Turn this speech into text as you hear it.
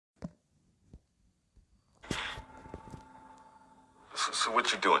So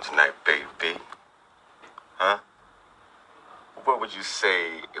what you doing tonight, baby? Huh? What would you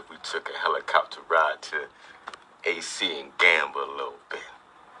say if we took a helicopter ride to AC and gamble a little bit?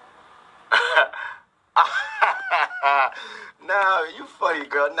 Nah, you funny,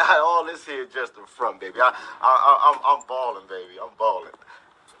 girl. Nah, all this here is just the front, baby. I'm balling, baby. I'm balling.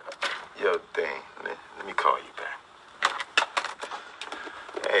 Yo, thing. Let me call you back.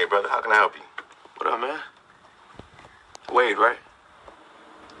 Hey, brother, how can I help you? What up, man? Wade, right?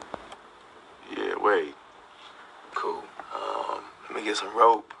 Yeah, Wade. Cool. Let me get some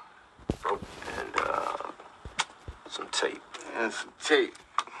rope. And, some tape. And some tape.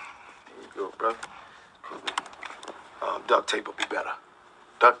 There you go, brother. Duct tape will be better.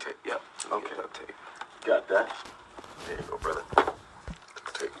 Duct tape? Yep. Okay. Yeah, duct tape. Got that. There you go, brother.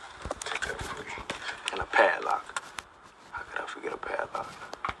 Take that for you. And a padlock. How could I forget a padlock?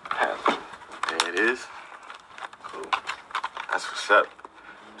 Padlock. There it is. Cool. That's what's up.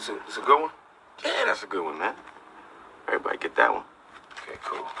 It's a good one? Yeah, that's a good one, man. Everybody get that one? Okay,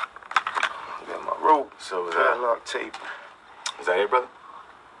 cool. I got my rope, So, padlock, tape. is that it, brother?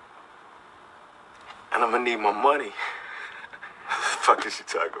 And I'm gonna need my money. Fuck is you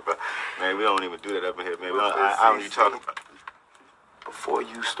talking about? Man, we don't even do that up in here, man. I don't even talking about. Before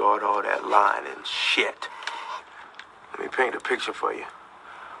you start all that lying and shit, let me paint a picture for you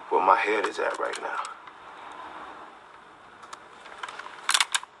where my head is at right now.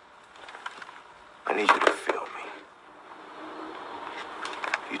 I need you to feel me.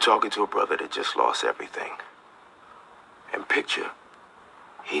 You talking to a brother that just lost everything. And picture,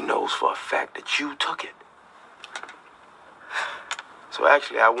 he knows for a fact that you took it. So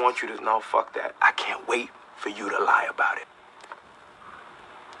actually, I want you to know, fuck that. I can't wait for you to lie about it.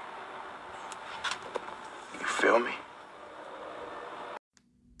 You feel me?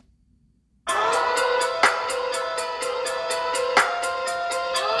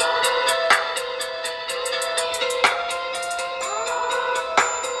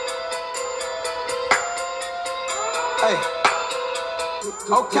 Hey.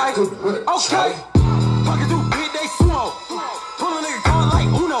 Okay. Pocket too big, they sumo. Pull a nigga card like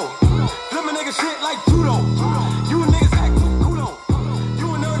Uno. Flip a nigga shit like judo. You niggas act too culo. You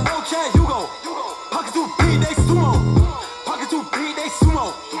a nerd, no chance, you go. Pocket too big, they sumo. Pocket too big, they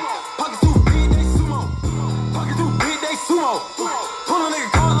sumo. Pocket too big, they sumo. Pocket too big, they sumo. Pull a nigga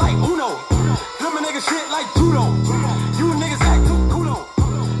card like Uno. Flip a nigga shit like judo. You niggas act too culo.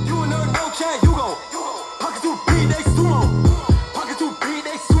 You a nerd, no chance, you go. Pocket too big, they sumo. Pocket too big,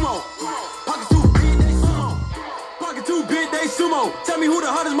 they sumo. Pocket too big, they sumo. Pocket too big, they sumo. Tell me who the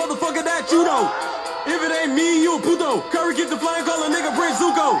hottest motherfucker that you know. If it ain't me, you a puto. Curry keeps the flying, call a nigga Prince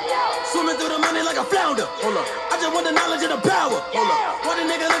Zuko. Swimming through the money like a flounder. Hold up. I just want the knowledge and the power. Hold up. What a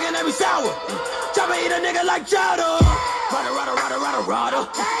nigga looking at me sour. Chopper eat a nigga like chowder. Rada.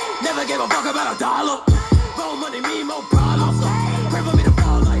 Never gave a fuck about a dollar. More money, me, more problems. Pray for me to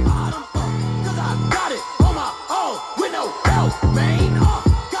fall like autumn. Cause I got it on my own with no help, man.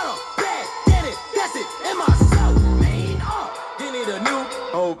 Got a bag, get it, that's it, in myself, man. You need a new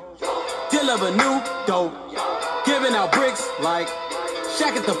hope, deliver new dope, giving out bricks like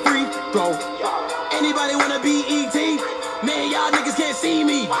Shaq at the free throw. Anybody wanna be ET? Man, y'all niggas can't see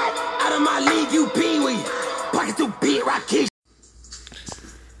me. Out of my league, you pee-wee. Pocket too big, Rocky.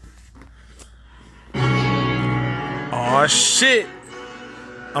 Oh shit.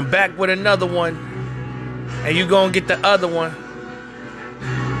 I'm back with another one. And you gonna get the other one.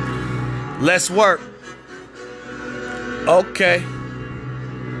 Let's work. Okay.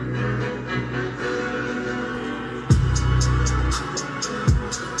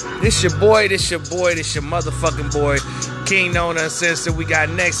 This your motherfucking boy, Kingknown Uncensored. We got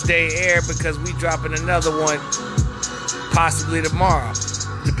next day air because we dropping another one possibly tomorrow.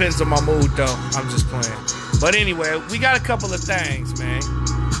 Depends on my mood though. I'm just playing. But anyway, we got a couple of things, man.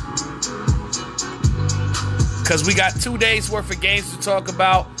 Because we got 2 days worth of games to talk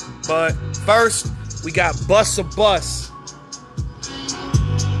about. But first, we got Busta Bus.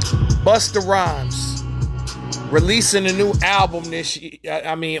 Busta Rhymes. Releasing a new album this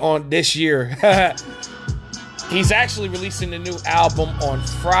year. He's actually releasing a new album on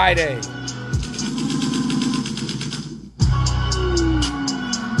Friday.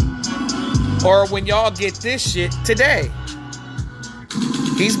 Or when y'all get this shit today.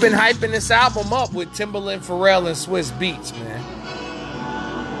 He's been hyping this album up with Timbaland, Pharrell, and Swiss Beats, man.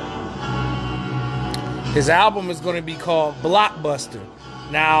 His album is going to be called Blockbuster.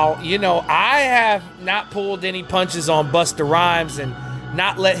 Now, you know, I have not pulled any punches on Busta Rhymes and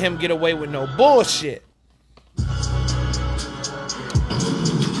not let him get away with no bullshit.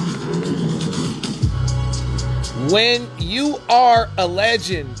 When you are a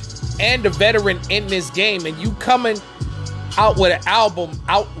legend and a veteran in this game and you coming out with an album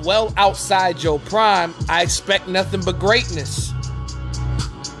well outside your prime, I expect nothing but greatness.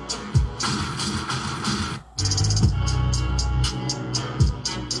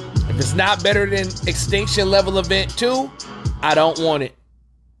 If it's not better than Extinction Level Event 2, I don't want it.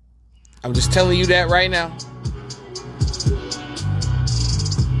 I'm just telling you that right now.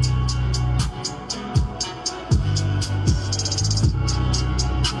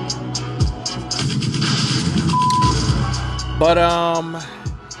 But,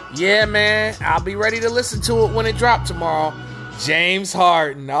 yeah, man, I'll be ready to listen to it when it drops tomorrow. James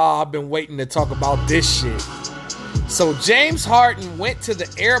Harden. Oh, I've been waiting to talk about this shit. So, James Harden went to the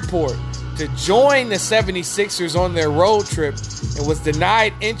airport to join the 76ers on their road trip and was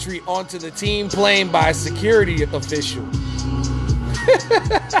denied entry onto the team plane by a security official.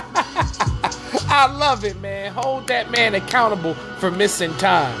 I love it, man. Hold that man accountable for missing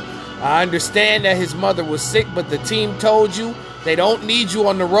time. I understand that his mother was sick, but the team told you they don't need you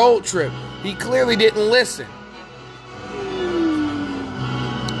on the road trip. He clearly didn't listen.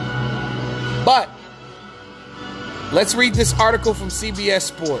 But let's read this article from CBS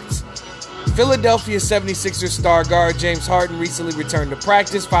Sports. Philadelphia 76ers star guard James Harden recently returned to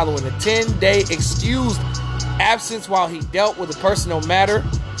practice following a 10-day excused absence while he dealt with a personal matter.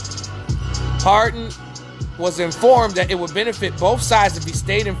 Harden was informed that it would benefit both sides if he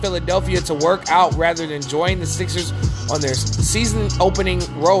stayed in Philadelphia to work out rather than join the Sixers on their season-opening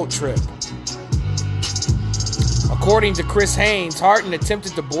road trip. According to Chris Haynes, Harden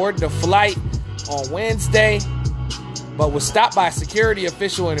attempted to board the flight on Wednesday, but was stopped by a security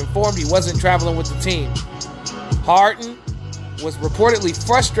official and informed he wasn't traveling with the team. Harden was reportedly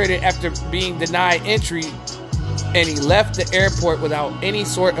frustrated after being denied entry, and he left the airport without any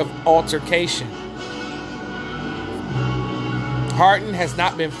sort of altercation. Harden has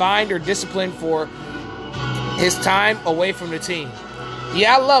not been fined or disciplined for his time away from the team.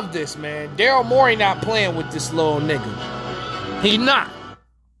 Yeah, I love this, man. Daryl Morey not playing with this little nigga. He not.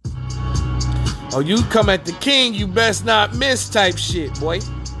 Oh, you come at the king, you best not miss type shit, boy.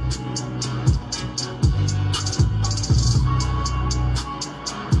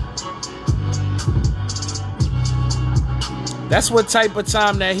 That's what type of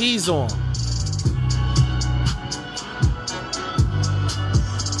time that he's on.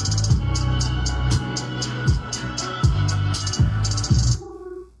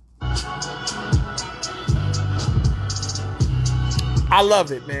 I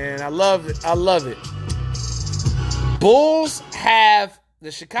love it, man. I love it. I love it. The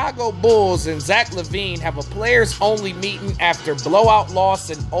Chicago Bulls and Zach LaVine have a players-only meeting after blowout loss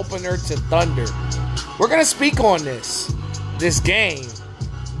and opener to Thunder. We're going to speak on this game.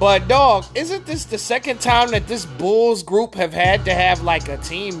 But, dog, isn't this the second time that this Bulls group have had to have, like, a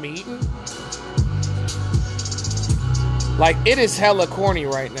team meeting? Like, it is hella corny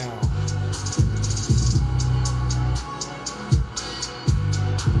right now.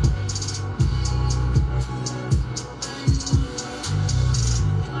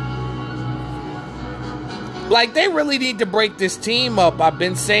 Like, they really need to break this team up. I've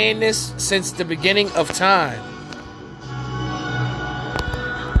been saying this since the beginning of time.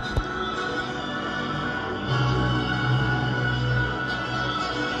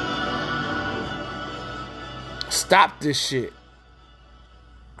 Stop this shit.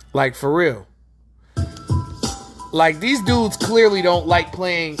 Like, for real. Like, these dudes clearly don't like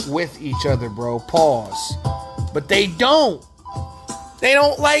playing with each other, bro. Pause. But they don't. They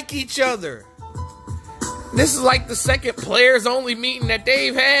don't like each other. This is like the second players-only meeting that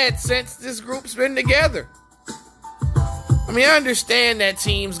they've had since this group's been together. I mean, I understand that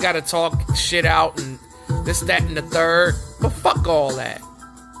teams got to talk shit out and this, that, and the third, but fuck all that.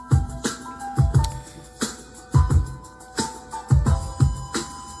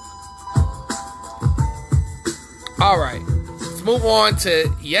 All right, let's move on to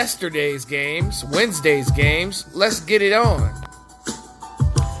yesterday's games, Wednesday's games. Let's get it on.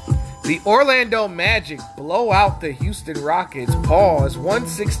 The Orlando Magic blow out the Houston Rockets,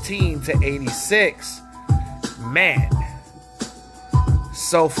 116-86. Man.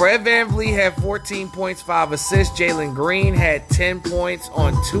 So Fred VanVleet had 14 points, 5 assists. Jalen Green had 10 points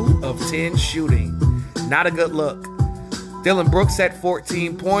on 2 of 10 shooting. Not a good look. Dylan Brooks had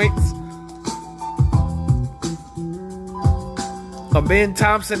 14 points. Ben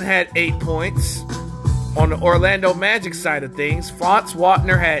Thompson had 8 points. On the Orlando Magic side of things, Franz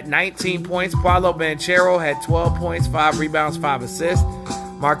Wagner had 19 points. Paolo Banchero had 12 points, 5 rebounds, 5 assists.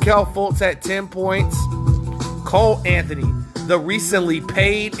 Markelle Fultz had 10 points. Cole Anthony, the recently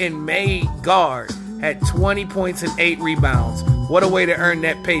paid and made guard, had 20 points and 8 rebounds. What a way to earn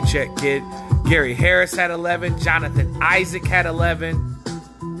that paycheck, kid. Gary Harris had 11. Jonathan Isaac had 11.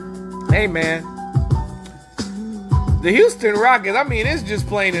 Hey, man. The Houston Rockets, I mean, it's just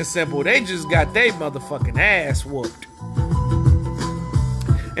plain and simple. They just got their motherfucking ass whooped.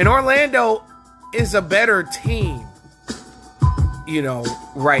 And Orlando is a better team, you know,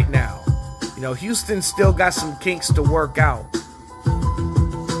 right now. You know, Houston still got some kinks to work out.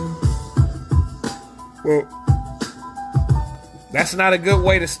 Well, that's not a good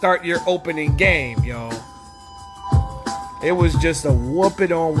way to start your opening game, y'all. It was just a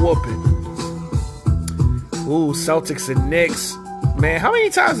whooping on whooping. Ooh, Celtics and Knicks. Man, how many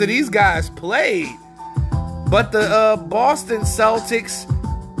times have these guys played? But the Boston Celtics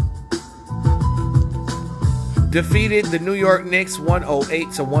defeated the New York Knicks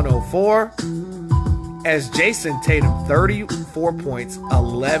 108-104 as Jason Tatum 34 points,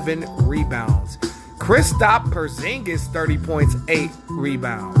 11 rebounds. Kristaps Porzingis 30 points, 8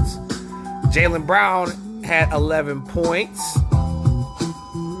 rebounds. Jaylen Brown had 11 points.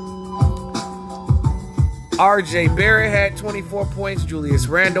 RJ Barrett had 24 points. Julius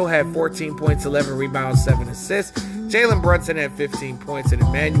Randle had 14 points, 11 rebounds, 7 assists. Jalen Brunson had 15 points, and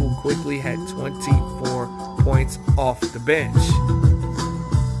Emmanuel Quickley had 24 points off the bench.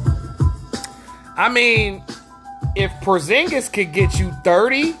 I mean, if Porzingis could get you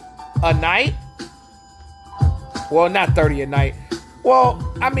 30 a night, well, not 30 a night. Well,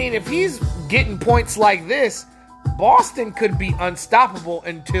 I mean, if he's getting points like this, Boston could be unstoppable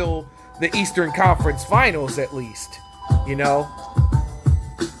until the Eastern Conference Finals, at least. You know?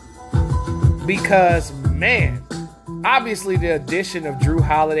 Because, man, obviously the addition of Drew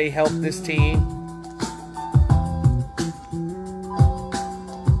Holiday helped this team.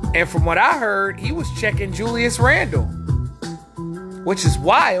 And from what I heard, he was checking Julius Randle, which is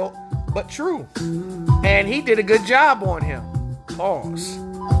wild, but true. And he did a good job on him. Pause.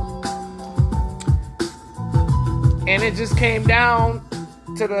 And it just came down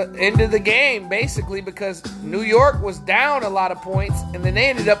to the end of the game, basically, because New York was down a lot of points, and then they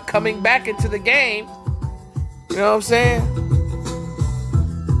ended up coming back into the game. You know what I'm saying?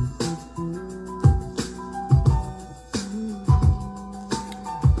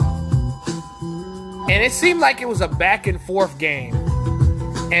 And it seemed like it was a back and forth game.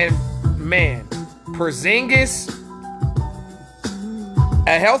 And man, Porzingis,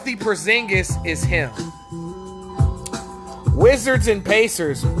 a healthy Porzingis is him. Wizards and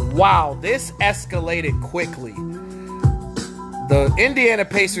Pacers, wow, this escalated quickly. The Indiana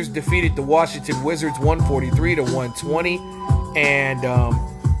Pacers defeated the Washington Wizards 143-120. And,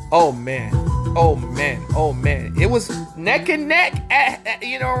 oh man. It was neck and neck at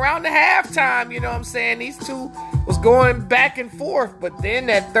around the halftime, you know what I'm saying? These two was going back and forth, but then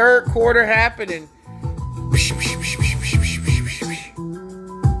that third quarter happened and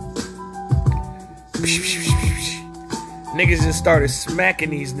niggas just started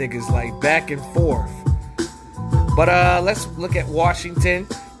smacking these niggas like back and forth. But let's look at Washington.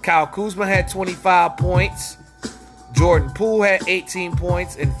 Kyle Kuzma had 25 points. Jordan Poole had 18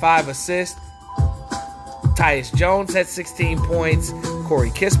 points and 5 assists. Tyus Jones had 16 points.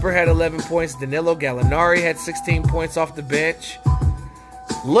 Corey Kispert had 11 points. Danilo Gallinari had 16 points off the bench.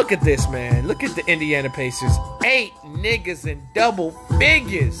 Look at this, man. Look at the Indiana Pacers. 8 niggas in double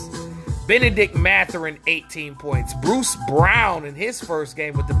figures. Benedict Mathurin, 18 points. Bruce Brown in his first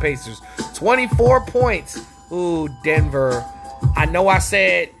game with the Pacers, 24 points. Ooh, Denver. I know I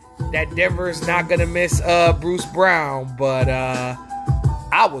said that Denver's not going to miss Bruce Brown, but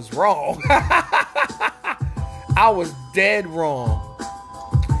I was wrong. I was dead wrong.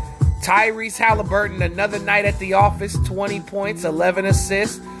 Tyrese Halliburton, another night at the office, 20 points, 11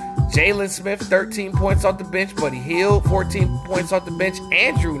 assists. Jalen Smith, 13 points off the bench. Buddy Hield, 14 points off the bench.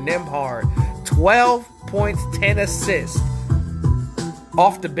 Andrew Nembhard, 12 points, 10 assists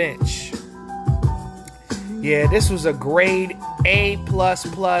off the bench. Yeah, this was a grade A++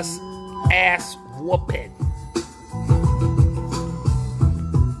 ass whooping.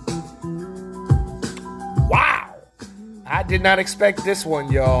 Wow. I did not expect this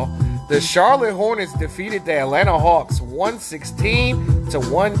one, y'all. The Charlotte Hornets defeated the Atlanta Hawks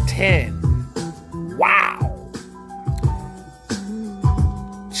 116-110. Wow.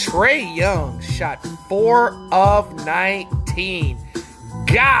 Trae Young shot 4 of 19.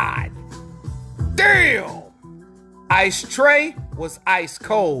 God damn. Ice Trae was ice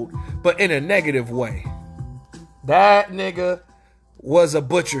cold, but in a negative way. That nigga was a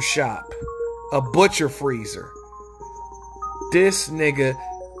butcher shop, a butcher freezer. This nigga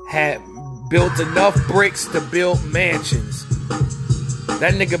had built enough bricks to build mansions.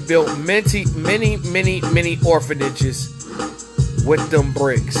 That nigga built many orphanages with them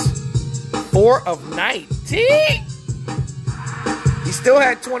bricks. 4 of 19. He still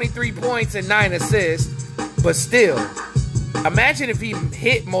had 23 points and 9 assists, but still, imagine if he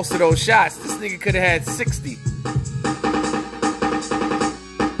hit most of those shots. This nigga could have had 60.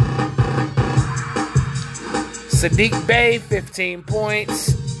 Sadiq Bey, 15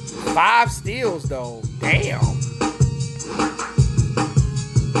 points. 5 steals, though. Damn.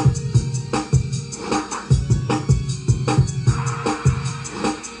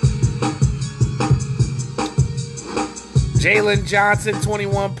 Jalen Johnson,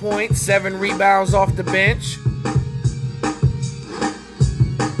 21 points, 7 rebounds off the bench.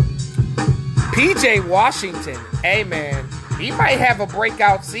 PJ Washington, hey man, he might have a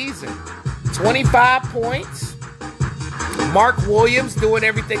breakout season. 25 points. Mark Williams doing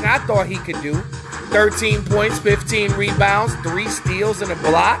everything I thought he could do. 13 points, 15 rebounds, 3 steals and a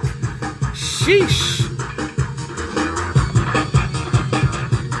block. Sheesh.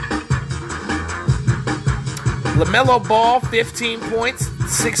 LaMelo Ball, 15 points,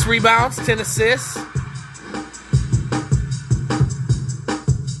 6 rebounds, 10 assists.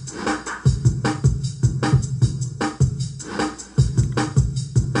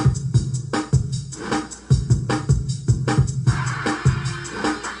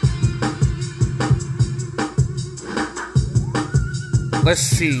 Let's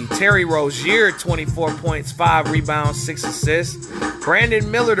see. Terry Rozier, 24 points, 5 rebounds, 6 assists. Brandon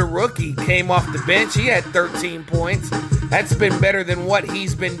Miller, the rookie, came off the bench. He had 13 points. That's been better than what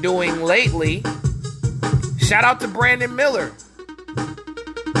he's been doing lately. Shout out to Brandon Miller.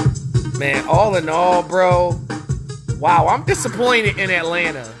 Man, all in all, bro. Wow, I'm disappointed in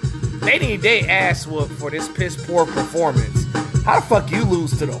Atlanta. They need their ass whooped for this piss poor performance. How the fuck you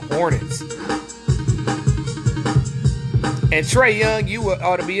lose to the Hornets? And Trae Young, you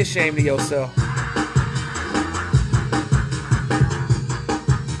ought to be ashamed of yourself.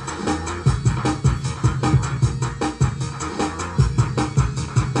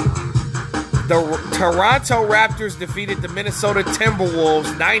 The Toronto Raptors defeated the Minnesota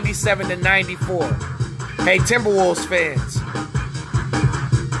Timberwolves 97-94. Hey, Timberwolves fans.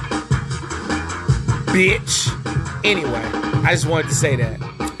 Bitch. Anyway, I just wanted to say that.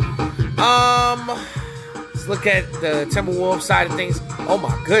 Let's look at the Timberwolves side of things. Oh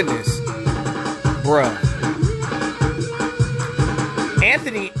my goodness. Bruh.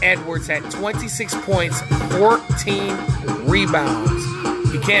 Anthony Edwards had 26 points, 14 rebounds.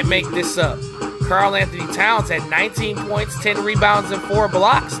 You can't make this up. Karl Anthony Towns had 19 points, 10 rebounds, and 4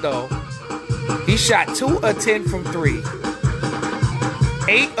 blocks, though. He shot 2 of 10 from 3.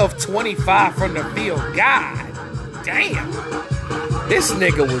 8 of 25 from the field. God damn. This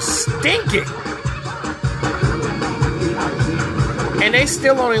nigga was stinking. And they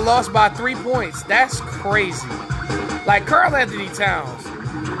still only lost by 3 points. That's crazy. Like Karl Anthony Towns.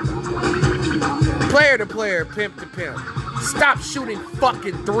 Player to player, pimp to pimp. Stop shooting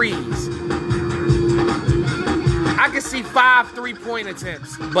fucking threes. I can see 5 3-point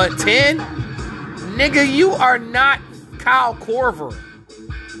attempts. But 10? Nigga, you are not Kyle Korver.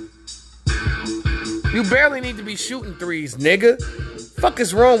 You barely need to be shooting threes, nigga. Fuck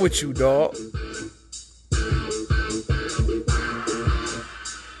is wrong with you, dog?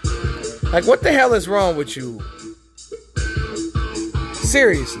 Like, what the hell is wrong with you?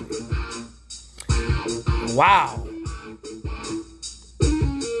 Seriously. Wow.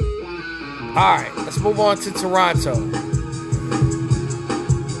 Alright, let's move on to Toronto.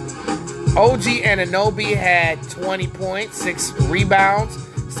 OG Anunoby had 20 points, 6 rebounds.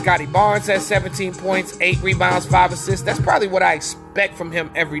 Scotty Barnes had 17 points, 8 rebounds, 5 assists. That's probably what I expect from him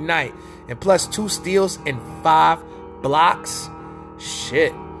every night. And plus 2 steals and 5 blocks.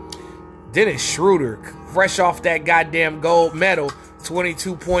 Shit. Dennis Schroeder, fresh off that goddamn gold medal,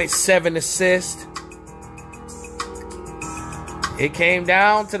 22.7 assists. It came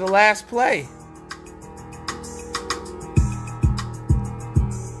down to the last play.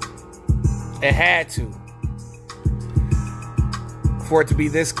 It had to. For it to be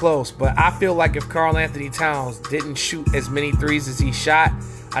this close. But I feel like if Karl Anthony Towns didn't shoot as many threes as he shot,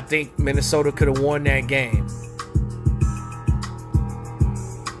 I think Minnesota could have won that game.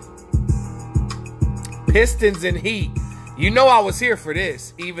 Pistons and Heat. You know I was here for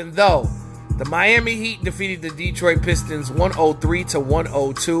this, even though the Miami Heat defeated the Detroit Pistons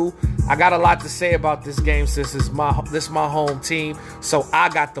 103-102. I got a lot to say about this game since this is my home team, so I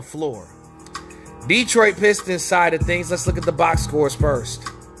got the floor. Detroit Pistons side of things, let's look at the box scores first.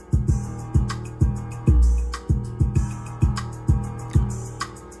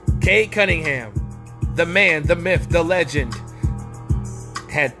 Cade Cunningham, the man, the myth, the legend.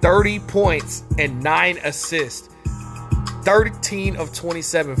 had 30 points and 9 assists. 13 of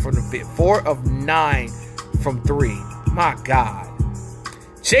 27 from the field. 4 of 9 from 3. My God.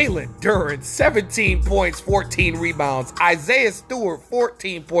 Jalen Duren, 17 points, 14 rebounds. Isaiah Stewart,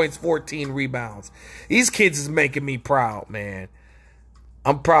 14 points, 14 rebounds. These kids is making me proud, man.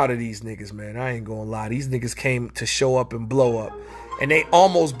 I'm proud of these niggas, man. I ain't gonna lie. These niggas came to show up and blow up. And they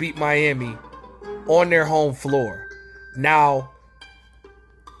almost beat Miami on their home floor. Now,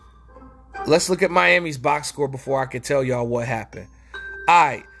 let's look at Miami's box score before I can tell y'all what happened. All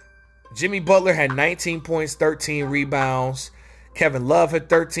right. Jimmy Butler had 19 points, 13 rebounds. Kevin Love had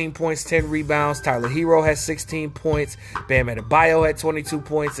 13 points, 10 rebounds. Tyler Hero had 16 points. Bam Adebayo had 22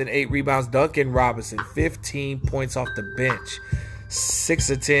 points and 8 rebounds. Duncan Robinson, 15 points off the bench. 6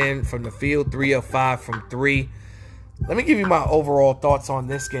 of 10 from the field, 3 of 5 from 3. Let me give you my overall thoughts on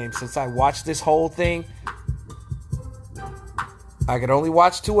this game. Since I watched this whole thing, I could only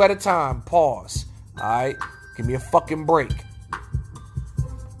watch 2 at a time. Pause. All right? Give me a fucking break.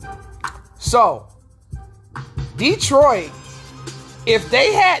 So, Detroit, if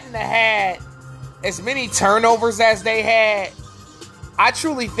they hadn't had as many turnovers as they had, I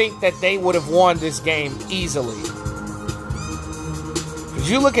truly think that they would have won this game easily. Because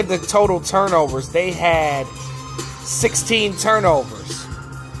you look at the total turnovers, they had 16 turnovers.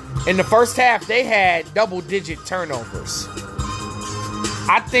 In the first half, they had double-digit turnovers.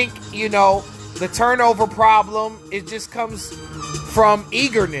 I think, the turnover problem, it just comes from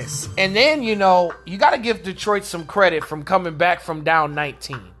eagerness. And then, you got to give Detroit some credit from coming back from down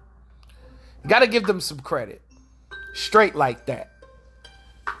 19. You got to give them some credit. Straight like that.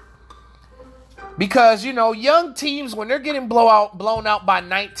 Because, young teams, when they're getting blown out by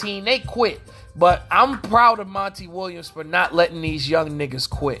 19, they quit. But I'm proud of Monty Williams for not letting these young niggas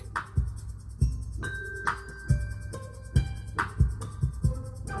quit.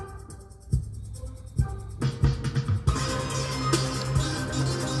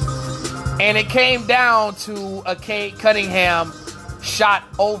 And it came down to a Cade Cunningham shot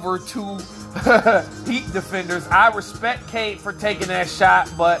over 2 Heat defenders. I respect Cade for taking that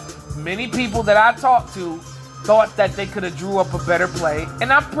shot, but many people that I talked to thought that they could have drew up a better play.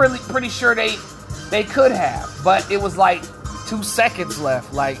 And I'm pretty sure they could have. But it was like 2 seconds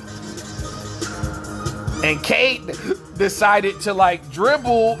left. And Cade decided to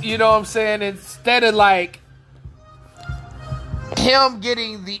dribble, instead of him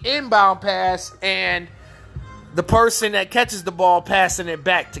getting the inbound pass and the person that catches the ball passing it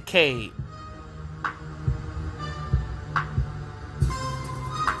back to Cade.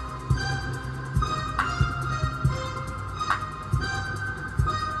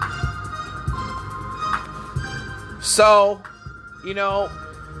 So,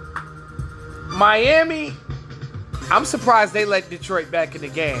 Miami, I'm surprised they let Detroit back in the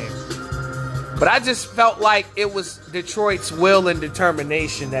game. But I just felt like it was Detroit's will and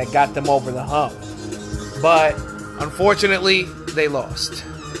determination that got them over the hump. But, unfortunately, they lost.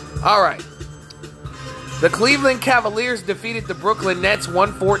 All right. The Cleveland Cavaliers defeated the Brooklyn Nets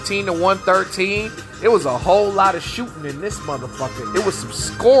 114-113. It was a whole lot of shooting in this motherfucker. It was some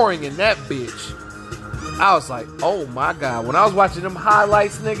scoring in that bitch. I was like, oh my God. When I was watching them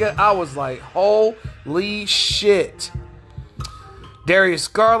highlights, nigga, I was like, holy shit. Darius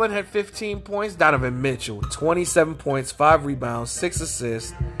Garland had 15 points. Donovan Mitchell, 27 points, 5 rebounds, 6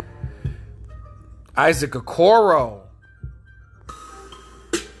 assists. Isaac Okoro,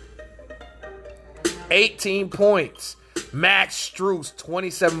 18 points. Max Strus,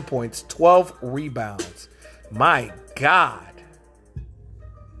 27 points, 12 rebounds. My God.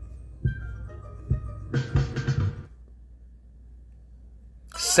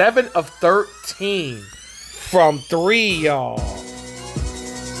 Seven of 13 from 3, y'all.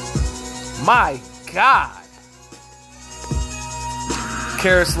 My God.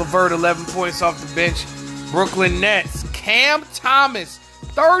 Karis LeVert, 11 points off the bench. Brooklyn Nets. Cam Thomas,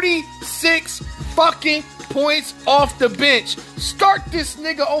 36 fucking points off the bench. Start this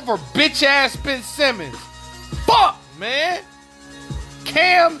nigga over bitch-ass Ben Simmons. Fuck, man.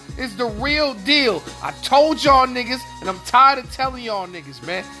 Cam is the real deal. I told y'all niggas, and I'm tired of telling y'all niggas,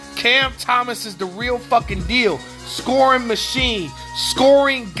 man. Cam Thomas is the real fucking deal. Scoring machine.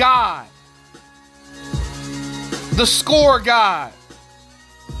 Scoring god. The score god.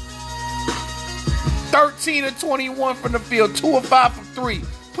 13 of 21 from the field. 2 of 5 from 3.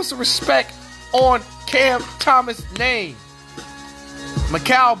 Put some respect on Cam Thomas' name.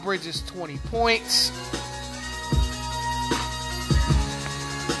 Mikal Bridges, 20 points.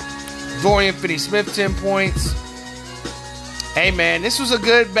 Dorian Finney-Smith, 10 points. Hey, man, this was a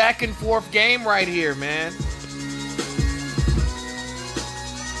good back and forth game right here, man.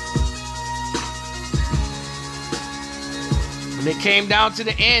 And it came down to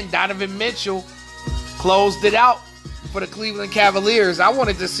the end. Donovan Mitchell closed it out for the Cleveland Cavaliers. I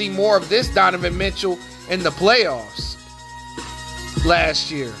wanted to see more of this Donovan Mitchell in the playoffs last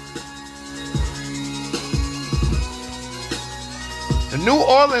year. The New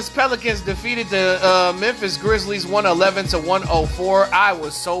Orleans Pelicans defeated the Memphis Grizzlies 111-104. I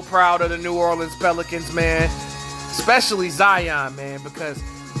was so proud of the New Orleans Pelicans, man. Especially Zion, man, because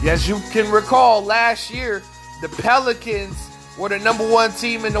as you can recall, last year, the Pelicans were the number one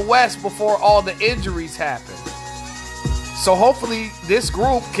team in the West before all the injuries happened. So hopefully this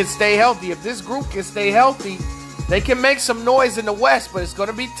group can stay healthy. If this group can stay healthy, they can make some noise in the West, but it's going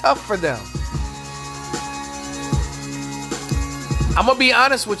to be tough for them. I'm going to be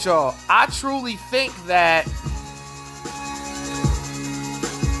honest with y'all. I truly think that,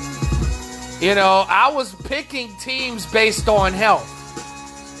 I was picking teams based on health.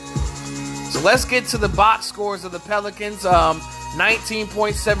 So let's get to the box scores of the Pelicans.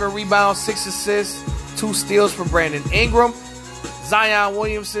 19.7 rebounds, 6 assists, 2 steals for Brandon Ingram. Zion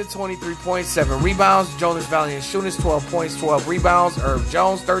Williamson, 23.7 rebounds. Jonas Valanciunas, 12 points, 12 rebounds. Herb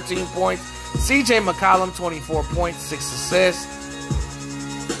Jones, 13 points. CJ McCollum, 24 points, 6 assists.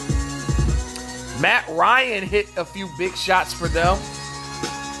 Matt Ryan hit a few big shots for them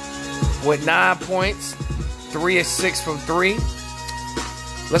with 9 points, 3 of 6 from 3.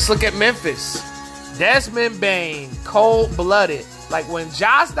 Let's look at Memphis. Desmond Bane, cold-blooded. Like when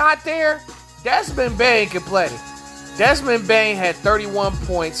Ja's not there, Desmond Bane can play. Desmond Bane had 31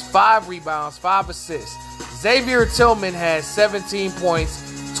 points, 5 rebounds, 5 assists. Xavier Tillman had 17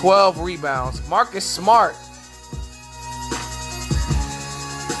 points, 12 rebounds. Marcus Smart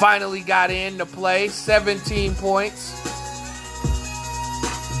finally got in to play, 17 points.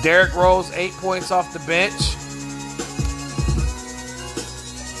 Derrick Rose, 8 points off the bench.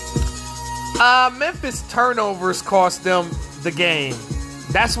 Memphis turnovers cost them the game.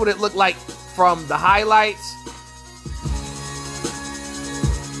 That's what it looked like from the highlights.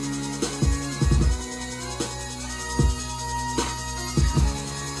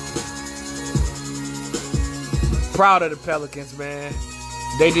 Proud of the Pelicans, man.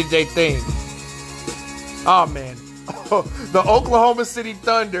 They did their thing. Oh, man. The Oklahoma City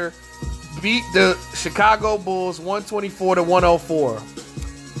Thunder beat the Chicago Bulls 124-104.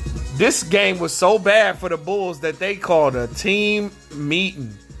 This game was so bad for the Bulls that they called a team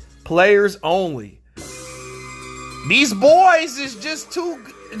meeting. Players only. These boys is just too...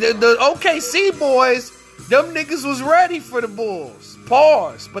 The OKC boys, them niggas was ready for the Bulls.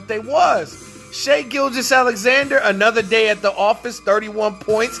 Pause. But they was. Shai Gilgeous-Alexander, another day at the office, 31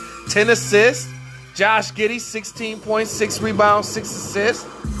 points, 10 assists. Josh Giddey, 16 points, 6 rebounds, 6 assists.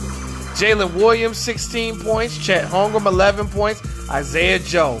 Jalen Williams, 16 points. Chet Holmgren, 11 points. Isaiah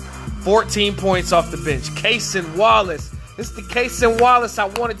Joe, 14 points off the bench. Cason Wallace. This is the Cason Wallace I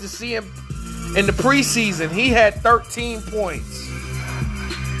wanted to see him in the preseason. He had 13 points.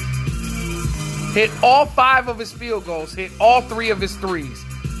 Hit all 5 of his field goals. Hit all 3 of his threes.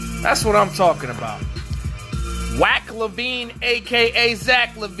 That's what I'm talking about. Whack Levine, a.k.a.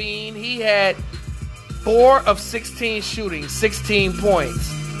 Zach Levine. He had 4 of 16 shooting, 16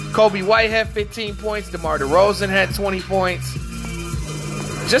 points. Kobe Whitehead, 15 points. DeMar DeRozan had 20 points.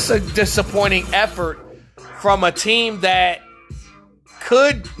 Just a disappointing effort from a team that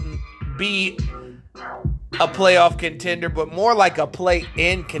could be a playoff contender, but more like a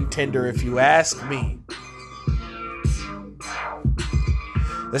play-in contender, if you ask me.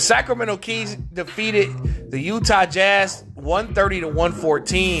 The Sacramento Kings defeated the Utah Jazz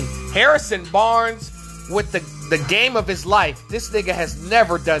 130-114. Harrison Barnes with the game of his life. This nigga has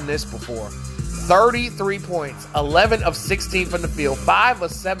never done this before. 33 points, 11 of 16 from the field, 5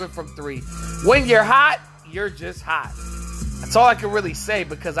 of 7 from 3. When you're hot, you're just hot. That's all I can really say,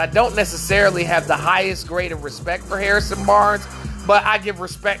 because I don't necessarily have the highest grade of respect for Harrison Barnes, but I give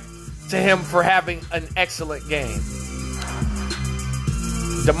respect to him for having an excellent game.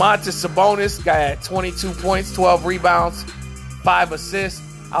 Domantas Sabonis got 22 points, 12 rebounds, 5 assists.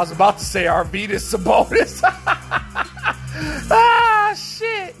 I was about to say Arvydas Sabonis.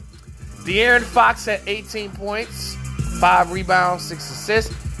 Shit. De'Aaron Fox had 18 points, 5 rebounds, 6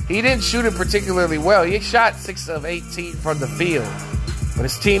 assists. He didn't shoot it particularly well. He shot 6 of 18 from the field, but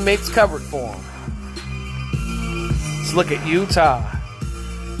his teammates covered for him. Let's look at Utah.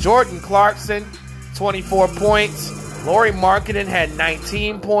 Jordan Clarkson, 24 points. Lauri Markkanen had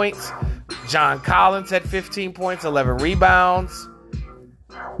 19 points. John Collins had 15 points, 11 rebounds.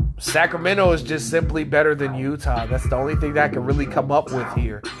 Sacramento is just simply better than Utah. That's the only thing that I can really come up with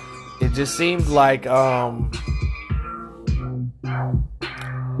here. It just seemed like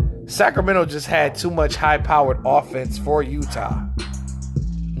Sacramento just had too much high-powered offense for Utah.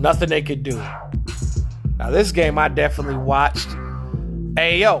 Nothing they could do. Now, this game I definitely watched.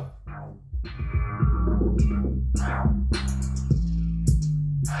 Hey, yo.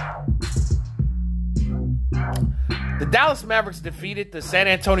 The Dallas Mavericks defeated the San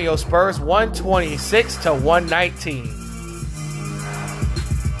Antonio Spurs 126-119.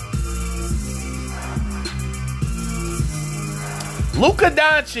 Luka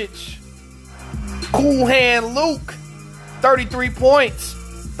Doncic, cool hand Luke, 33 points,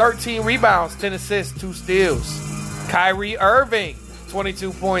 13 rebounds, 10 assists, 2 steals. Kyrie Irving,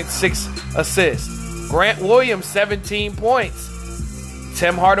 22 points, 6 assists. Grant Williams, 17 points.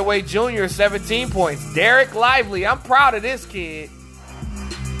 Tim Hardaway Jr., 17 points. Derek Lively, I'm proud of this kid.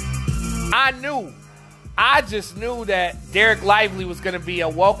 I just knew that Derek Lively was going to be a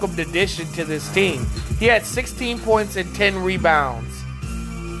welcomed addition to this team. He had 16 points and 10 rebounds.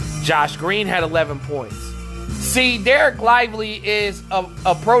 Josh Green had 11 points. See, Derek Lively is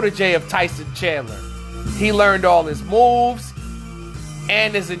a protege of Tyson Chandler. He learned all his moves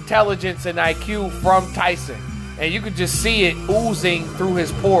and his intelligence and IQ from Tyson. And you could just see it oozing through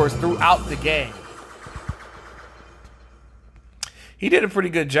his pores throughout the game. He did a pretty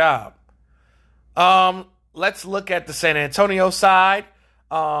good job. Let's look at the San Antonio side.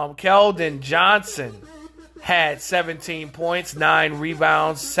 Keldon Johnson had 17 points, 9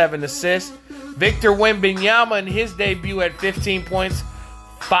 rebounds, 7 assists. Victor Wembanyama in his debut had 15 points,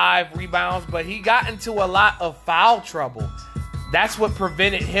 5 rebounds, but he got into a lot of foul trouble. That's what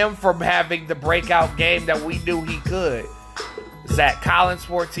prevented him from having the breakout game that we knew he could. Zach Collins,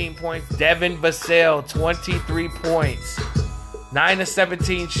 14 points. Devin Vassell, 23 points. 9 of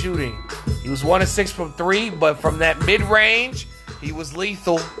 17 shooting. He was 1 of 6 from 3, but from that mid-range, he was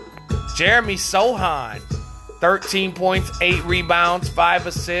lethal. Jeremy Sohan, 13 points, 8 rebounds, 5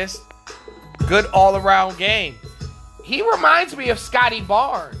 assists. Good all-around game. He reminds me of Scotty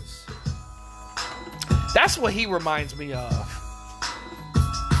Barnes. That's what he reminds me of.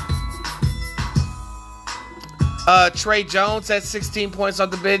 Trey Jones had 16 points on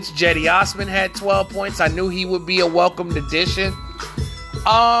the bench. Jetty Osman had 12 points. I knew he would be a welcomed addition.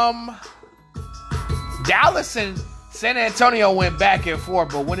 Dallas and San Antonio went back and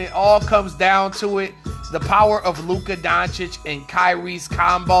forth, but when it all comes down to it, the power of Luka Doncic and Kyrie's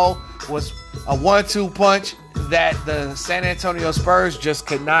combo was a 1-2 punch that the San Antonio Spurs just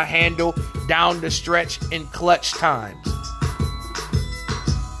could not handle down the stretch in clutch times.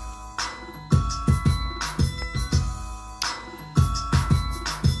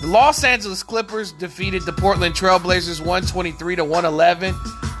 The Los Angeles Clippers defeated the Portland Trailblazers 123-111,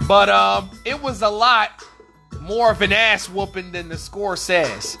 but it was a lot more of an ass whooping than the score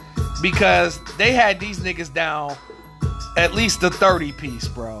says, because they had these niggas down at least a 30 piece,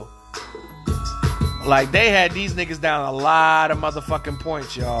 bro. Like, they had these niggas down a lot of motherfucking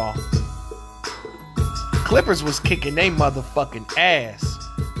points, y'all. Clippers was kicking they motherfucking ass.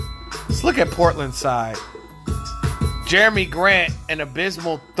 Let's look at Portland's side. Jeremy Grant, an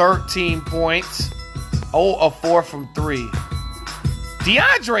abysmal 13 points. 0 of 4 from 3.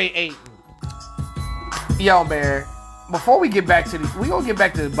 DeAndre Ayton. Yo, man. Before we get back to we're going to get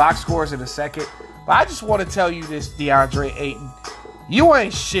back to the box scores in a second. But I just want to tell you this, DeAndre Ayton. You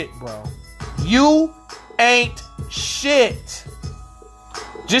ain't shit, bro. You ain't shit.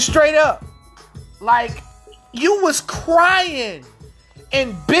 Just straight up. Like, you was crying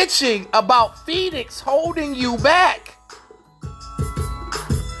and bitching about Phoenix holding you back.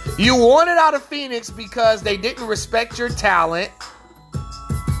 You wanted out of Phoenix because they didn't respect your talent.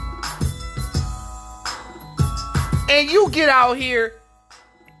 And you get out here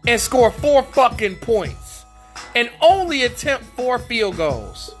and score 4 fucking points and only attempt 4 field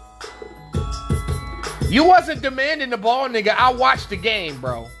goals. You wasn't demanding the ball, nigga. I watched the game,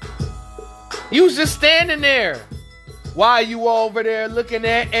 bro. You was just standing there. Why you over there looking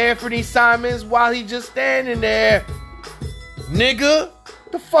at Anthony Simons while he just standing there? Nigga,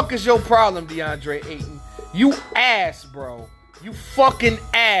 the fuck is your problem, DeAndre Ayton? You ass, bro. You fucking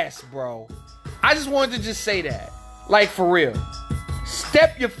ass, bro. I just wanted to just say that. Like, for real.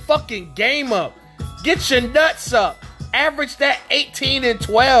 Step your fucking game up. Get your nuts up. Average that 18 and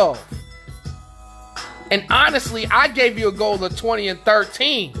 12. And honestly, I gave you a goal of 20 and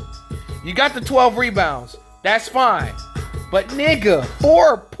 13. You got the 12 rebounds. That's fine. But nigga,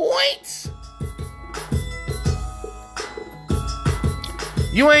 4 points?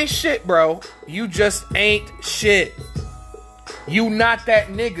 You ain't shit, bro. You just ain't shit. You not that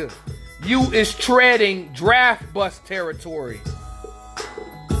nigga. You is treading draft bust territory.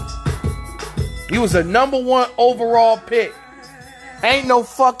 You was a number 1 overall pick. Ain't no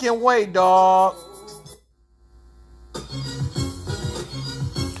fucking way, dog.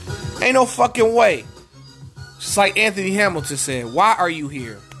 Ain't no fucking way. Just like Anthony Hamilton said, why are you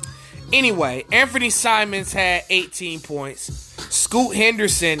here? Anyway, Anthony Simons had 18 points. Scoot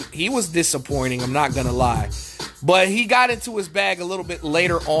Henderson, he was disappointing, I'm not going to lie. But he got into his bag a little bit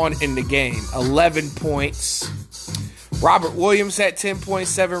later on in the game. 11 points. Robert Williams had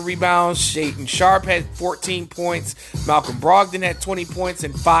 10.7 rebounds. Shaedon Sharpe had 14 points. Malcolm Brogdon had 20 points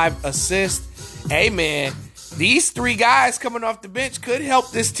and 5 assists. Hey, man, these three guys coming off the bench could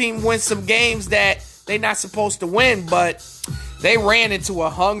help this team win some games that they're not supposed to win, but they ran into a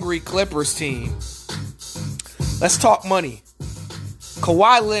hungry Clippers team. Let's talk money.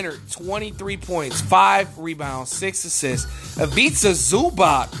 Kawhi Leonard, 23 points, 5 rebounds, 6 assists. Ivica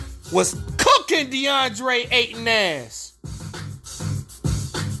Zubac was cooking DeAndre Ayton ass.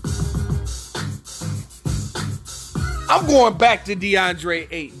 I'm going back to DeAndre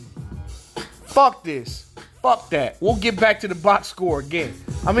Ayton. Fuck this. Fuck that. We'll get back to the box score again.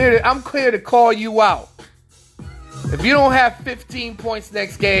 I'm here to call you out. If you don't have 15 points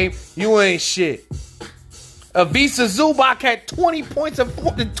next game, you ain't shit. Ivica Zubac had 20 points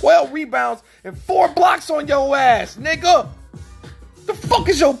and 12 rebounds and 4 blocks on your ass, nigga. The fuck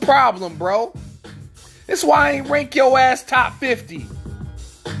is your problem, bro? That's why I ain't rank your ass top 50.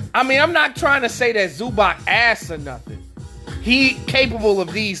 I mean, I'm not trying to say that Zubac ass or nothing. He capable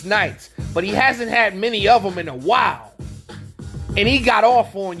of these nights, but he hasn't had many of them in a while. And he got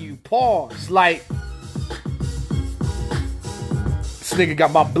off on you. Pause. Like, this nigga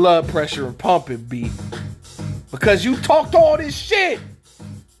got my blood pressure and pumping beat. Because you talked all this shit.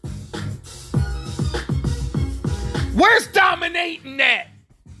 Where's dominating at?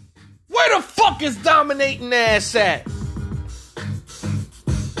 Where the fuck is dominating ass at?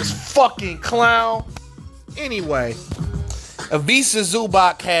 This fucking clown. Anyway, Ivica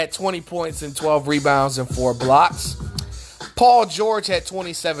Zubac had 20 points and 12 rebounds and 4 blocks. Paul George had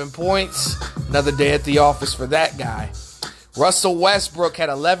 27 points. Another day at the office for that guy. Russell Westbrook had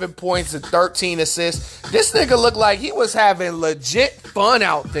 11 points and 13 assists. This nigga looked like he was having legit fun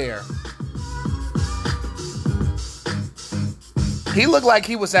out there. He looked like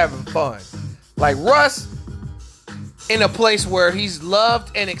he was having fun. Like Russ in a place where he's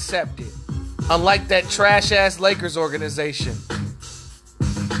loved and accepted. Unlike that trash-ass Lakers organization.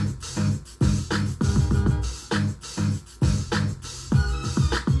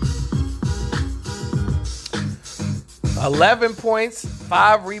 $11 points,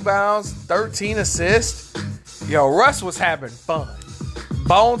 5 rebounds, 13 assists. Yo, Russ was having fun.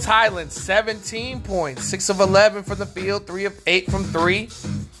 Bones Highland, 17 points, 6 of 11 from the field, 3 of 8 from 3.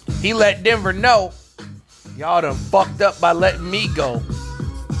 He let Denver know, y'all done fucked up by letting me go.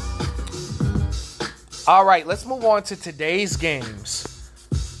 All right, let's move on to today's games.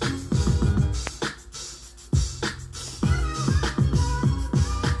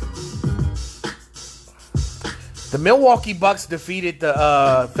 The Milwaukee Bucks defeated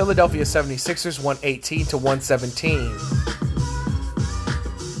the Philadelphia 76ers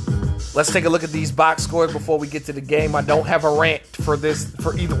 118-117. Let's take a look at these box scores before we get to the game. I don't have a rant for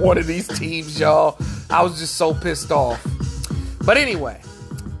either one of these teams, y'all. I was just so pissed off. But anyway,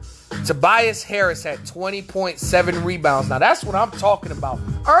 Tobias Harris had 20.7 rebounds. Now that's what I'm talking about.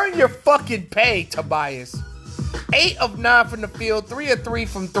 Earn your fucking pay, Tobias. 8 of 9 from the field, 3 of 3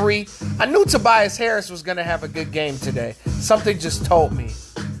 from 3. I knew Tobias Harris was going to have a good game today. Something just told me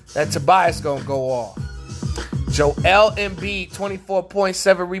that Tobias going to go off. Joel Embiid,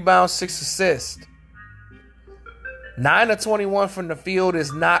 24.7 rebounds, 6 assists. 9 of 21 from the field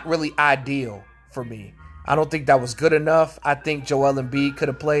is not really ideal for me. I don't think that was good enough. I think Joel Embiid could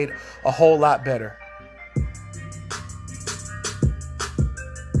have played a whole lot better.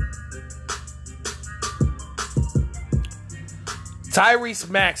 Tyrese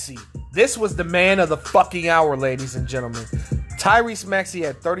Maxey. This was the man of the fucking hour, ladies and gentlemen. Tyrese Maxey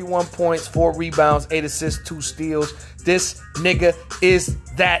had 31 points, 4 rebounds, 8 assists, 2 steals. This nigga is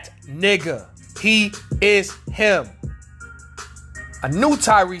that nigga. He is him. I knew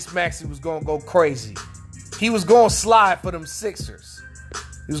Tyrese Maxey was going to go crazy. He was going to slide for them Sixers.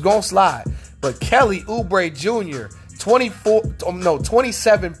 He was going to slide. But Kelly Oubre Jr.,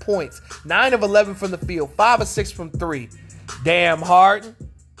 27 points, 9 of 11 from the field, 5 of 6 from 3. Damn, Harden.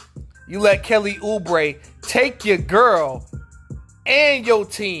 You let Kelly Oubre take your girl and your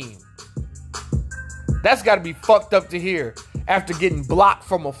team. That's got to be fucked up to hear after getting blocked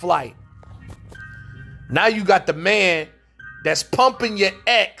from a flight. Now you got the man that's pumping your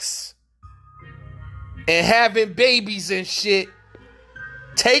ex and having babies and shit.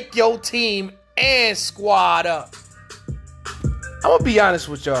 Take your team and squad up. I'm going to be honest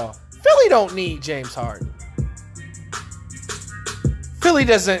with y'all. Philly don't need James Harden. Philly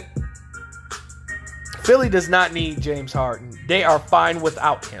does not need James Harden. They are fine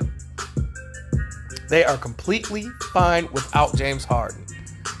without him. They are completely fine without James Harden.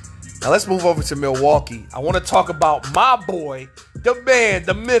 Now let's move over to Milwaukee. I want to talk about my boy, the man,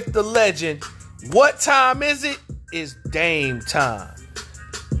 the myth, the legend. What time is it? It's Dame time.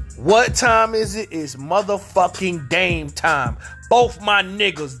 What time is it? It's motherfucking Dame time. Both my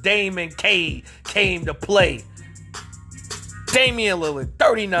niggas, Dame and Cade, came to play. Damian Lillard,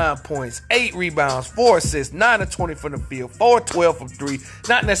 39 points, 8 rebounds, 4 assists, 9 of 20 from the field, 4 of 12 from 3.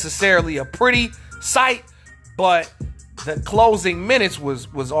 Not necessarily a pretty sight, but the closing minutes was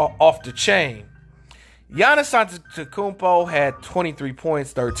off the chain. Giannis Antetokounmpo had 23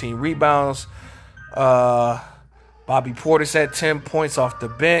 points, 13 rebounds. Bobby Portis had 10 points off the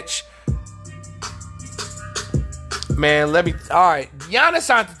bench. Man, all right, Giannis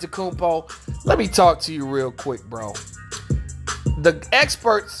Antetokounmpo, let me talk to you real quick, bro. The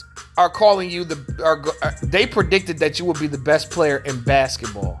experts are calling you they predicted that you would be the best player in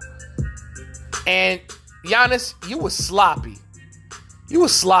basketball. And Giannis, you was sloppy. You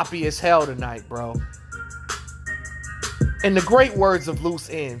was sloppy as hell tonight, bro. In the great words of Loose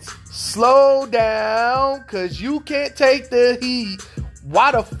Ends, slow down, because you can't take the heat.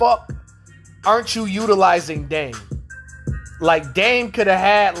 Why the fuck aren't you utilizing Dame? Like, Dame could have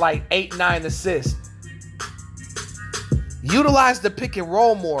had like 8-9 assists. Utilize the pick and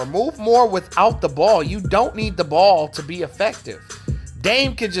roll more. Move more without the ball. You don't need the ball to be effective.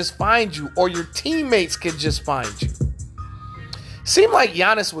 Dame can just find you, or your teammates can just find you. Seemed like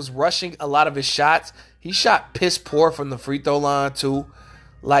Giannis was rushing a lot of his shots. He shot piss poor from the free throw line too.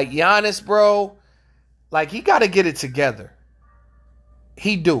 Like, Giannis, bro, like, he got to get it together.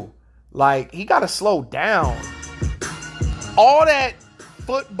 He do. Like, he got to slow down. All that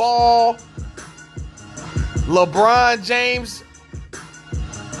football, LeBron James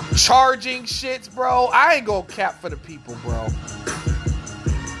charging shits, bro. I ain't gonna cap for the people, bro.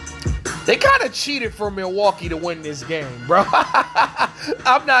 They kind of cheated for Milwaukee to win this game, bro.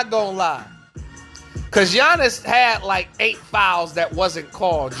 I'm not gonna lie. Because Giannis had like 8 fouls that wasn't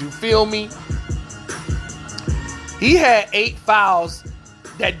called. You feel me? He had 8 fouls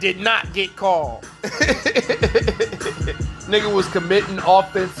that did not get called. Nigga was committing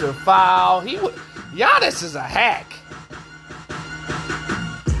offensive foul. Giannis is a hack.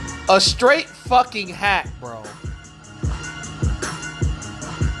 A straight fucking hack, bro.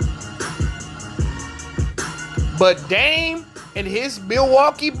 But Dame in his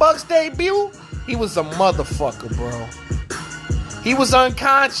Milwaukee Bucks debut, he was a motherfucker, bro. He was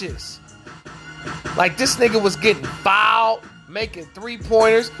unconscious. Like, this nigga was getting fouled, making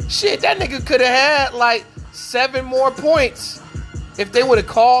 3-pointers. Shit, that nigga could have had like 7 more points if they would have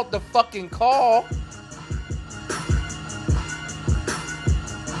called the fucking call.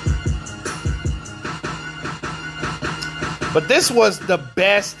 But this was the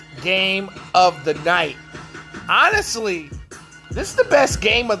best game of the night. Honestly, this is the best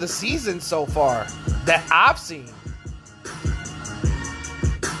game of the season so far that I've seen.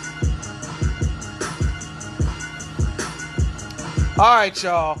 All right,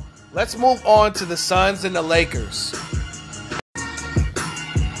 y'all. Let's move on to the Suns and the Lakers.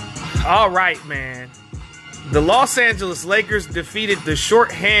 All right, man. The Los Angeles Lakers defeated the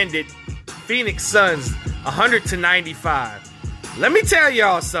short-handed Phoenix Suns 100-95. Let me tell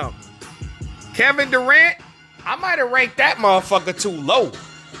y'all something. Kevin Durant, I might have ranked that motherfucker too low.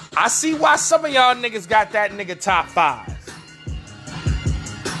 I see why some of y'all niggas got that nigga top 5.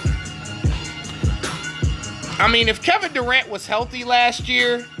 I mean, if Kevin Durant was healthy last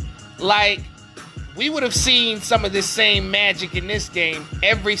year, like, we would have seen some of this same magic in this game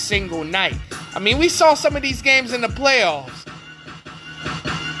every single night. I mean, we saw some of these games in the playoffs.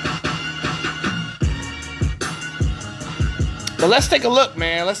 But let's take a look,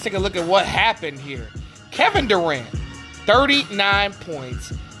 man. Let's take a look at what happened here. Kevin Durant, 39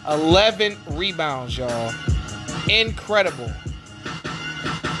 points, 11 rebounds, y'all. Incredible.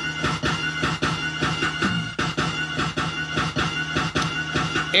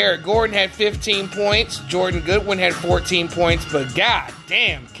 Eric Gordon had 15 points. Jordan Goodwin had 14 points. But god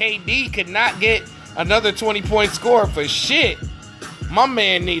damn, KD could not get another 20-point score for shit. My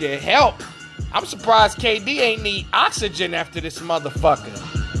man needed help. I'm surprised KD ain't need oxygen after this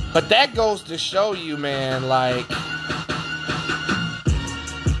motherfucker. But that goes to show you, man, like,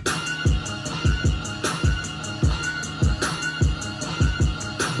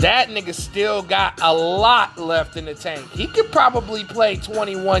 that nigga still got a lot left in the tank. He could probably play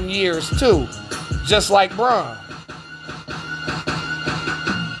 21 years, too. Just like Bron.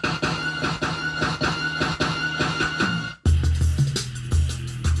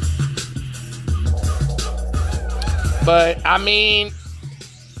 But I mean,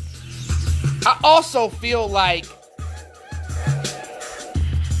 I also feel like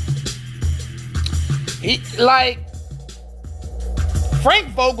Frank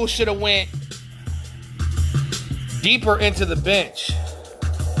Vogel should have went deeper into the bench.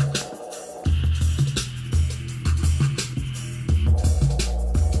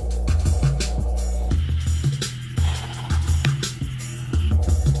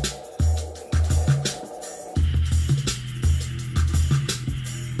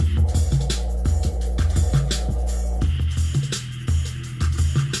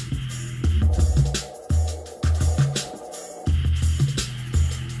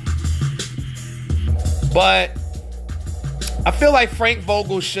 But I feel like Frank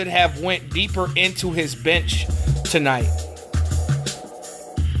Vogel should have went deeper into his bench tonight.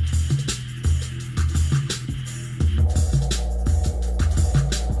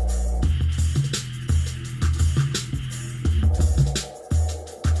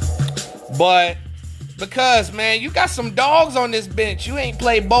 But because, man, you got some dogs on this bench. You ain't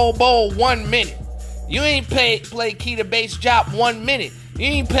played Bol 1 minute. You ain't play Keita Bates-Diop 1 minute. You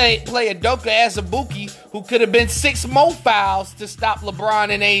ain't play Udoka Azubuike, who could have been 6 more fouls to stop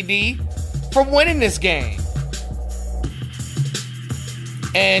LeBron and AD from winning this game.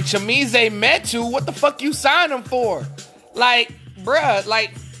 And Chamize Metu, what the fuck you signed him for? Like, bruh,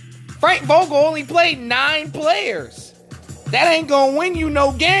 like, Frank Vogel only played 9 players. That ain't gonna win you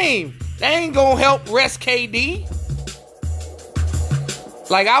no game. That ain't gonna help rest KD.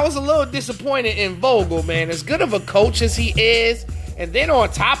 Like, I was a little disappointed in Vogel, man. As good of a coach as he is, and then on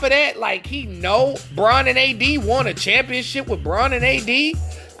top of that, like, he know Bron and AD won a championship with Bron and AD.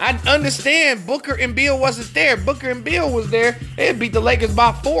 I understand Booker and Beal wasn't there. Booker and Beal was there. They'd beat the Lakers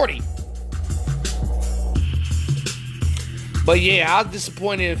by 40. But yeah, I was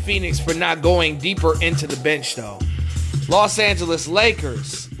disappointed in Phoenix for not going deeper into the bench, though. Los Angeles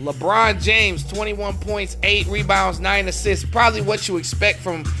Lakers. LeBron James, 21 points, 8 rebounds, 9 assists. Probably what you expect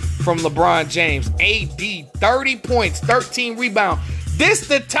from LeBron James. AD, 30 points, 13 rebounds. This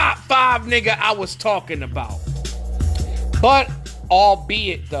the top 5 nigga I was talking about. But,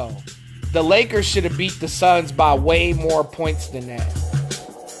 albeit though, the Lakers should have beat the Suns by way more points than that.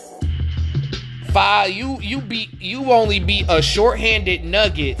 You only beat a shorthanded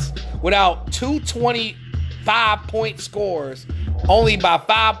Nuggets without 2 25-point scores only by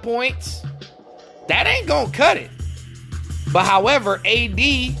 5 points. That ain't gonna cut it. But however, AD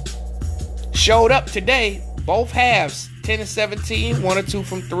showed up today, both halves, 10 and 17, 1 or 2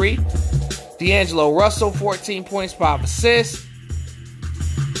 from 3. D'Angelo Russell, 14 points, 5 assists.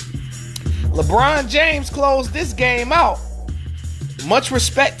 LeBron James closed this game out. Much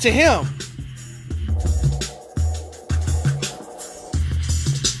respect to him.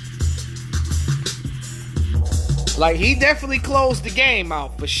 Like, he definitely closed the game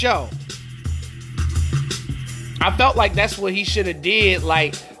out for sure. I felt like that's what he should have did,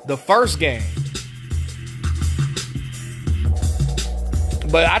 like, the first game.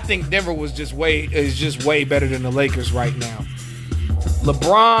 But I think Denver is just way better than the Lakers right now.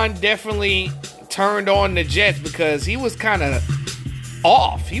 LeBron definitely turned on the Jets because he was kind of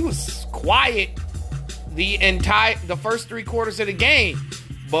off. He was quiet the first 3 quarters of the game.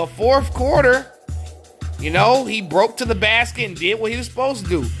 But fourth quarter, you know, he broke to the basket and did what he was supposed to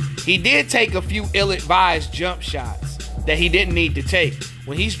do. He did take a few ill-advised jump shots that he didn't need to take.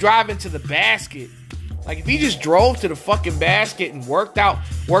 When he's driving to the basket, like if he just drove to the fucking basket and worked out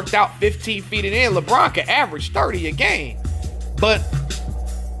 15 feet and in, LeBron could average 30 a game. But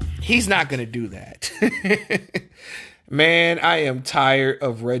he's not going to do that. Man, I am tired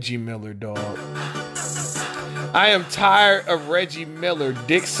of Reggie Miller, dog. I am tired of Reggie Miller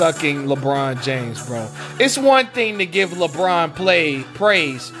dick-sucking LeBron James, bro. It's one thing to give LeBron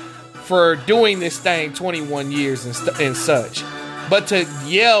praise for doing this thing 21 years and such. But to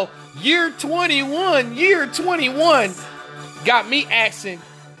yell, year 21, got me asking,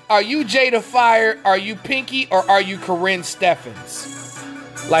 are you Jada Fire, are you Pinky, or are you Corinne Steffens?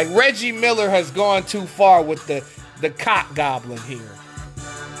 Like, Reggie Miller has gone too far with the cock goblin here.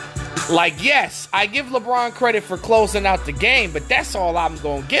 Like, yes, I give LeBron credit for closing out the game, but that's all I'm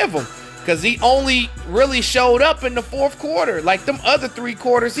going to give him. Because he only really showed up in the fourth quarter. Like, them other 3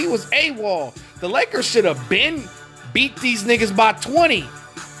 quarters, he was AWOL. The Lakers should have beat these niggas by 20.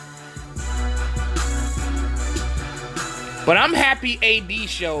 But I'm happy AD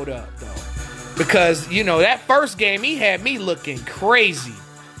showed up, though. Because, you know, that first game, he had me looking crazy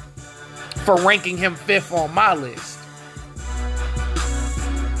for ranking him 5th on my list.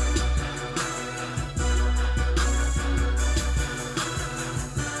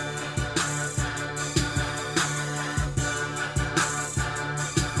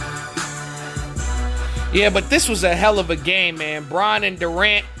 Yeah, but this was a hell of a game, man. Bron and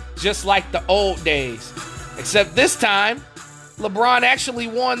Durant, just like the old days. Except this time, LeBron actually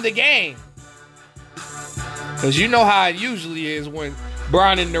won the game. Because you know how it usually is when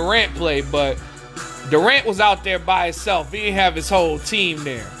Bron and Durant play, but Durant was out there by himself. He didn't have his whole team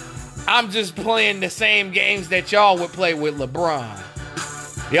there. I'm just playing the same games that y'all would play with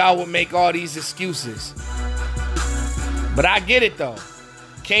LeBron. Y'all would make all these excuses. But I get it, though.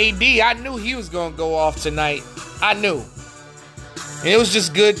 KD, I knew he was going to go off tonight. I knew. And it was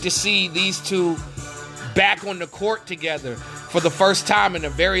just good to see these two back on the court together for the first time in a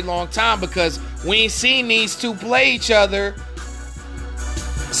very long time, because we ain't seen these two play each other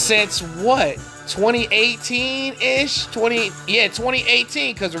since what? 2018-ish?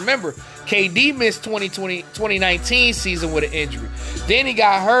 2018, because remember, KD missed 2019 season with an injury. Then he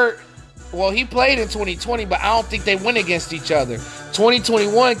got hurt. Well, he played in 2020, but I don't think they went against each other.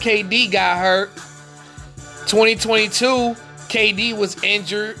 2021, KD got hurt. 2022, KD was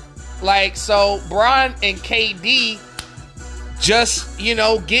injured. So Bron and KD just,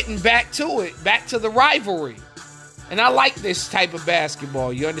 getting back to it, back to the rivalry. And I like this type of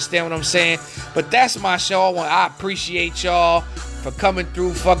basketball. You understand what I'm saying? But that's my show. I appreciate y'all for coming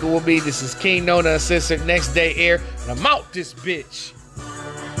through, fucking with me. This is Kingknown, Uncensored, Next Day Air, and I'm out this bitch.